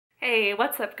Hey,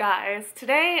 what's up guys?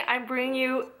 Today I'm bringing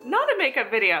you not a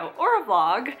makeup video or a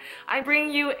vlog. I'm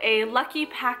bringing you a Lucky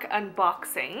Pack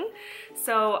unboxing.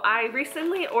 So I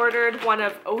recently ordered one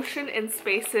of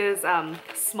OceanInSpace's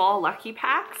small Lucky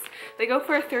Packs. They go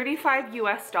for $35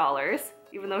 US,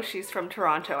 even though she's from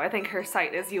Toronto. I think her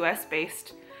site is US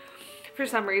based for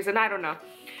some reason, I don't know.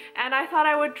 And I thought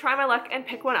I would try my luck and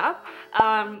pick one up.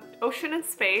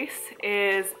 OceanInSpace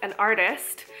is an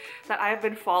artist that I've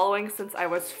been following since I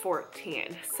was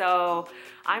 14. So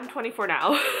I'm 24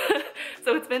 now.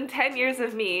 So it's been 10 years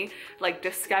of me like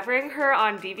discovering her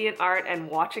on DeviantArt and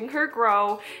watching her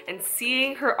grow and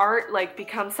seeing her art like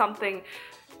become something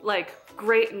like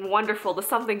great and wonderful to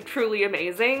something truly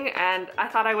amazing, and I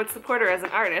thought I would support her as an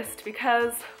artist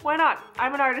because why not?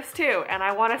 I'm an artist too and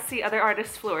I want to see other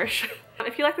artists flourish.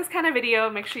 If you like this kind of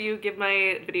video, make sure you give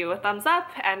my video a thumbs up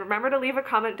and remember to leave a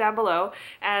comment down below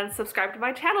and subscribe to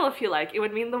my channel if you like. It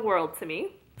would mean the world to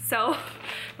me. So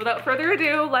without further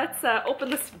ado, let's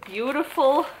open this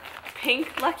beautiful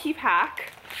pink Lucky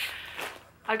Pack.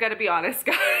 I've got to be honest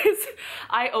guys,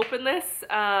 I opened this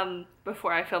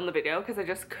before I filmed the video because I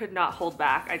just could not hold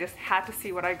back. I just had to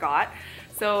see what I got.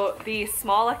 So the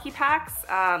small Lucky Packs,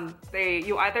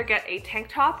 you either get a tank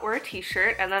top or a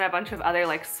t-shirt and then a bunch of other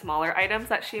like smaller items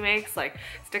that she makes, like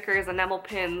stickers, enamel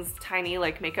pins, tiny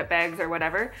like makeup bags or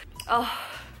whatever. Oh,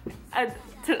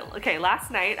 okay, last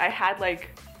night I had like,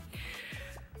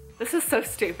 this is so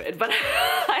stupid, but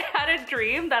I had a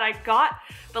dream that I got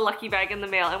the Lucky Bag in the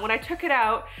mail, and when I took it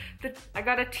out, I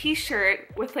got a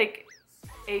t-shirt with like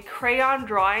a crayon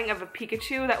drawing of a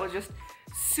Pikachu that was just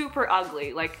super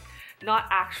ugly, like not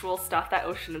actual stuff that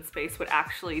OceanInSpace would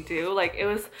actually do. Like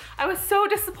I was so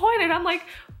disappointed. I'm like,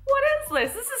 what is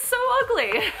this? This is so ugly.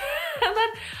 And then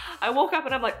I woke up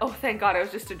and I'm like, oh thank God it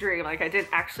was just a dream. Like I didn't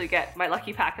actually get my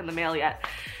Lucky Pack in the mail yet.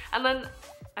 And then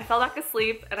I fell back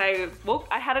asleep and I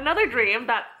had another dream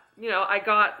that, you know, I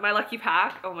got my Lucky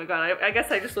Pack. Oh my God, I guess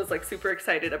I just was like super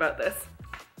excited about this.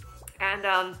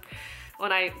 And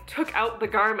when I took out the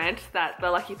garment that the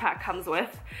Lucky Pack comes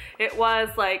with, it was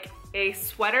like a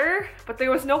sweater, but there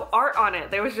was no art on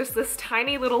it. There was just this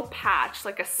tiny little patch,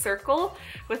 like a circle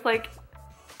with like,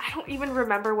 I don't even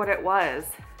remember what it was,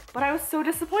 but I was so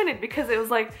disappointed because it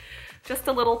was like just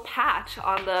a little patch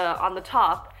on the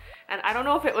top. And I don't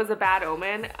know if it was a bad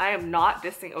omen. I am not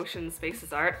dissing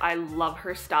OceanInSpace's art. I love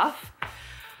her stuff.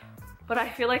 But I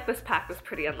feel like this pack was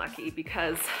pretty unlucky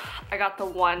because I got the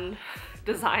one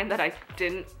design that I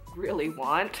didn't really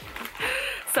want.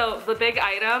 So the big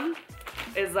item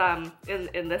is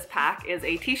in this pack is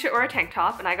a t-shirt or a tank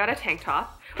top, and I got a tank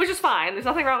top, which is fine. There's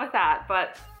nothing wrong with that,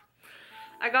 but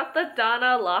I got the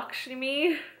Dana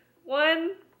Lakshmi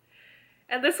one.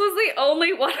 And this was the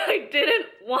only one I didn't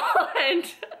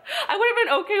want. I would have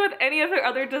been okay with any of her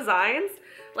other designs.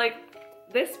 Like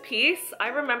this piece, I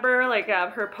remember like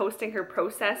her posting her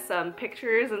process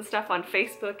pictures and stuff on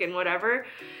Facebook and whatever.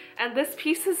 And this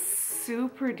piece is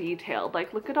super detailed.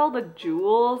 Like look at all the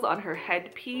jewels on her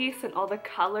headpiece and all the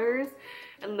colors.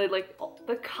 And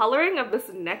the coloring of this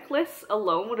necklace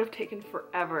alone would have taken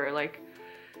forever. Like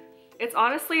it's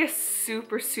honestly a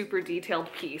super, super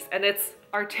detailed piece, and it's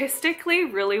artistically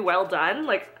really well done.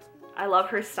 Like, I love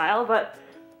her style, but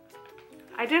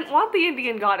I didn't want the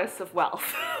Indian goddess of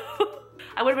wealth.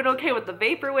 I would have been okay with the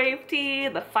Vaporwave tee,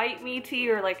 the Fight Me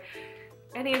tee, or like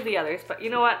any of the others, but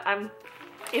you know what?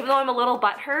 Even though I'm a little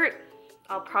butthurt,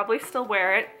 I'll probably still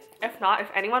wear it. If not, if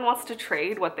anyone wants to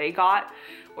trade what they got,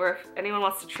 or if anyone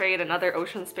wants to trade another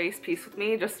OceanInSpace piece with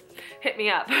me, just hit me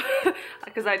up,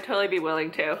 because I'd totally be willing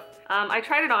to. I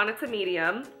tried it on, it's a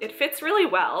medium. It fits really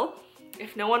well.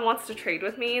 If no one wants to trade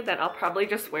with me, then I'll probably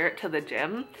just wear it to the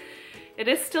gym. It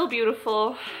is still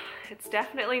beautiful. It's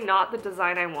definitely not the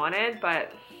design I wanted,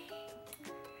 but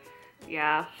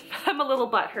yeah, I'm a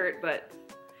little butthurt, but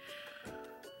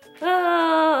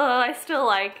I still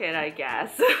like it, I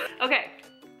guess. Okay,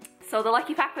 so the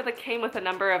Lucky Pack came with a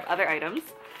number of other items.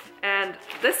 And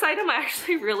this item I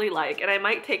actually really like, and I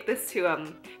might take this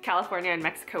to California and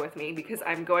Mexico with me because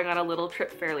I'm going on a little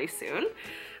trip fairly soon.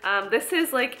 This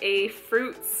is like a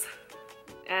fruits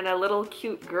and a little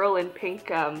cute girl in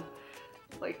pink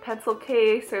like pencil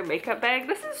case or makeup bag.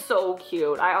 This is so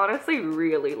cute. I honestly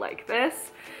really like this.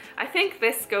 I think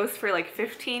this goes for like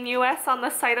 15 US on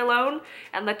the site alone,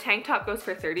 and the tank top goes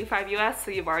for 35 US, so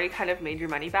you've already kind of made your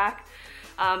money back.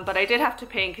 But I did have to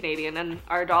pay in Canadian, and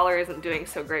our dollar isn't doing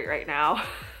so great right now.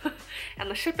 And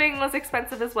the shipping was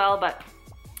expensive as well, but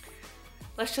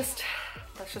let's just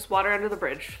water under the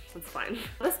bridge. It's fine.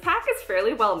 This pack is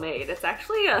fairly well made. It's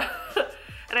actually a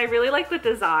And I really like the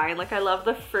design. Like I love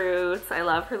the fruits, I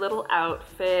love her little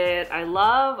outfit, I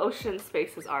love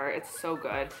OceanInSpace's art, it's so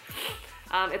good.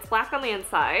 It's black on the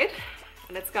inside,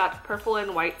 and it's got purple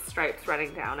and white stripes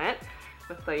running down it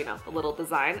with the, you know, the little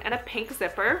design, and a pink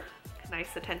zipper.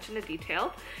 Nice attention to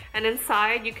detail. And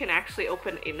inside you can actually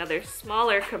open another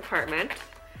smaller compartment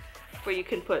where you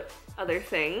can put other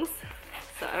things.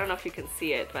 So I don't know if you can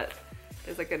see it, but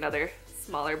there's like another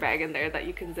smaller bag in there that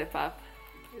you can zip up.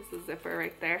 There's the zipper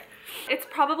right there. It's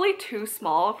probably too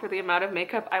small for the amount of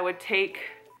makeup I would take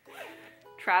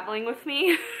traveling with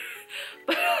me.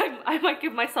 But I might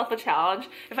give myself a challenge.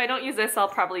 If I don't use this, I'll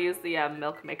probably use the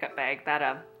Milk makeup bag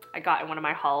that I got in one of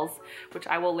my hauls, which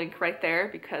I will link right there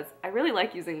because I really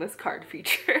like using this card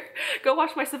feature. Go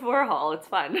watch my Sephora haul, it's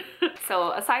fun.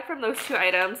 So aside from those two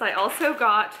items, I also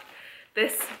got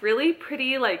this really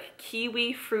pretty like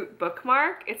kiwi fruit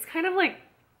bookmark. It's kind of like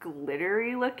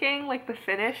glittery looking, like the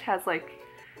finish has like,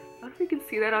 I don't know if you can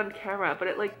see that on camera, but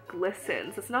it like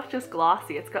glistens. It's not just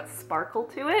glossy, it's got sparkle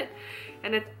to it.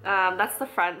 And it that's the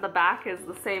front. The back is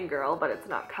the same girl, but it's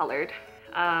not colored.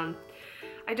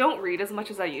 I don't read as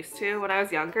much as I used to. When I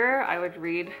was younger, I would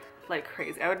read like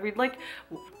crazy. I would read like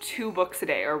 2 books a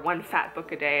day or 1 fat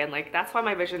book a day, and like that's why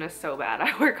my vision is so bad.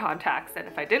 I wear contacts, and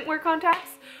if I didn't wear contacts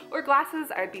or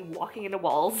glasses, I'd be walking into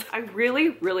walls. I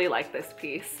really like this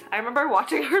piece. I remember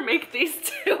watching her make these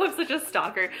too. I'm such a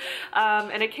stalker.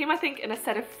 And it came, I think, in a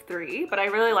set of 3, but I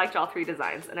really liked all 3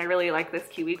 designs, and I really like this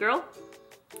kiwi girl.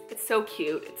 It's so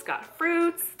cute. It's got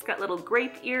fruits, it's got little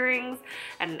grape earrings,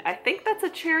 and I think that's a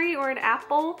cherry or an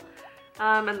apple.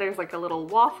 And there's like a little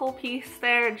waffle piece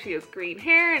there, and she has green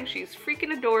hair, and she's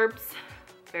freaking adorbs.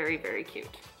 Very cute.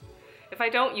 If I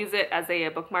don't use it as a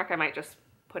bookmark, I might just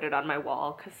put it on my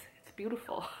wall because it's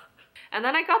beautiful. And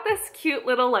then I got this cute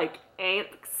little like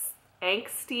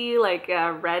angsty like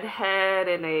redhead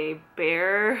in a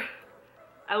bear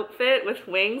outfit with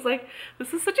wings. Like,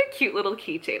 this is such a cute little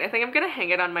keychain. I think I'm gonna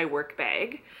hang it on my work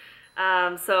bag.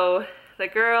 So the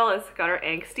girl has got her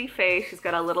angsty face. She's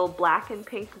got a little black and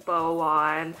pink bow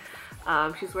on.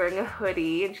 She's wearing a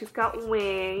hoodie, and she's got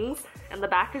wings, and the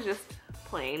back is just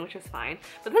plain, which is fine.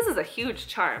 But this is a huge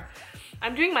charm.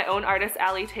 I'm doing my own Artist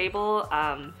Alley table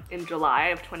in July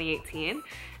of 2018,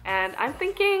 and I'm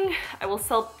thinking I will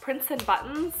sell prints and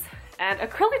buttons. And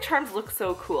acrylic charms look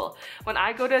so cool. When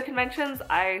I go to conventions,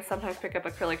 I sometimes pick up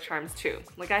acrylic charms too.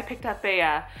 Like I picked up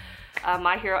a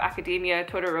My Hero Academia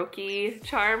Todoroki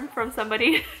charm from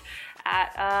somebody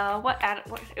at,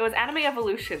 it was Anime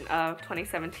Evolution of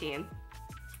 2017.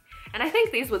 And I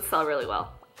think these would sell really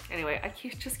well. Anyway, I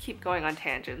just keep going on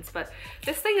tangents, but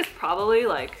this thing is probably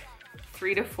like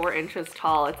 3 to 4 inches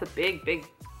tall. It's a big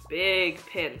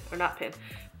pin, or not pin,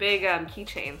 big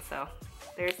keychain. So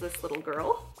there's this little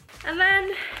girl. And then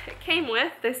it came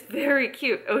with this very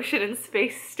cute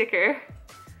OceanInSpace sticker.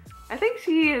 I think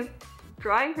she is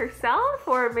drawing herself,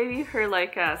 or maybe her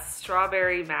like a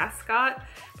strawberry mascot,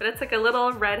 but it's like a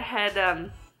little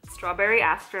redhead strawberry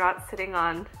astronaut sitting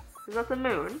on, is that the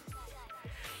moon?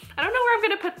 I don't know where I'm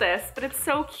gonna put this, but it's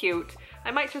so cute.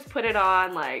 I might just put it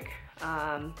on like,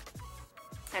 I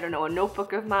don't know, a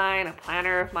notebook of mine, a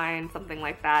planner of mine, something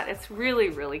like that. It's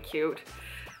really cute.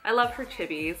 I love her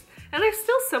chibis. And there's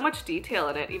still so much detail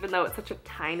in it, even though it's such a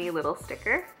tiny little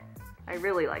sticker. I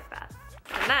really like that.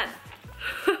 And then,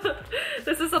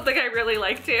 this is something I really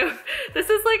like too. This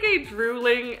is like a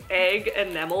drooling egg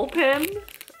enamel pin.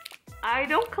 I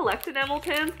don't collect enamel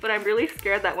pins, but I'm really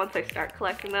scared that once I start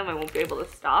collecting them, I won't be able to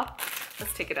stop.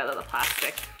 Let's take it out of the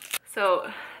plastic.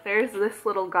 So there's this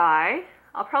little guy.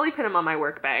 I'll probably put him on my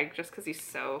work bag just because he's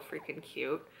so freaking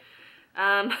cute.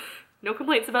 No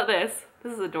complaints about this.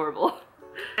 This is adorable.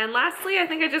 And lastly, I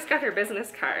think I just got her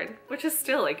business card, which is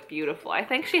still like beautiful. I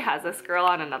think she has this girl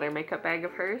on another makeup bag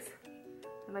of hers.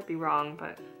 I might be wrong,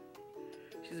 but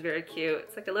she's very cute.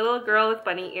 It's like a little girl with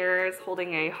bunny ears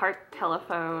holding a heart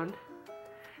telephone.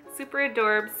 Super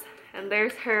adorbs. And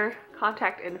there's her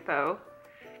contact info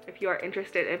if you are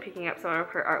interested in picking up some of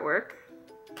her artwork.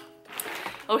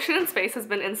 OceanInSpace has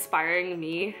been inspiring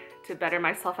me to better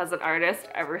myself as an artist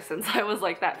ever since I was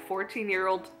like that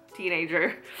 14-year-old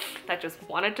teenager that just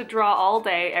wanted to draw all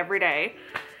day, every day.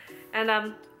 And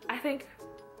I think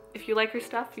if you like her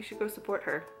stuff, you should go support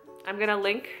her. I'm gonna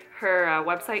link her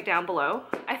website down below.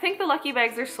 I think the Lucky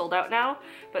Bags are sold out now,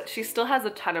 but she still has a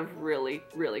ton of really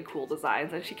cool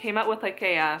designs. And she came out with like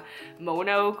a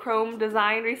monochrome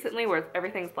design recently where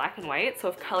everything's black and white. So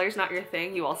if color's not your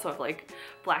thing, you also have like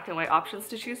black and white options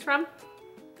to choose from.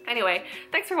 Anyway,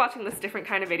 thanks for watching this different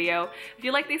kind of video. If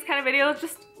you like these kind of videos,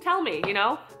 just tell me, you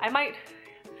know? I might,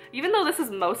 even though this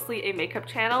is mostly a makeup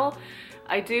channel,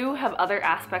 I do have other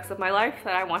aspects of my life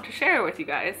that I want to share with you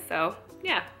guys. So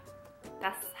yeah,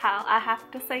 that's how I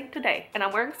have to say today. And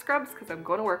I'm wearing scrubs because I'm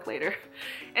going to work later.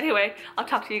 Anyway, I'll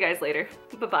talk to you guys later.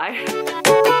 Bye-bye.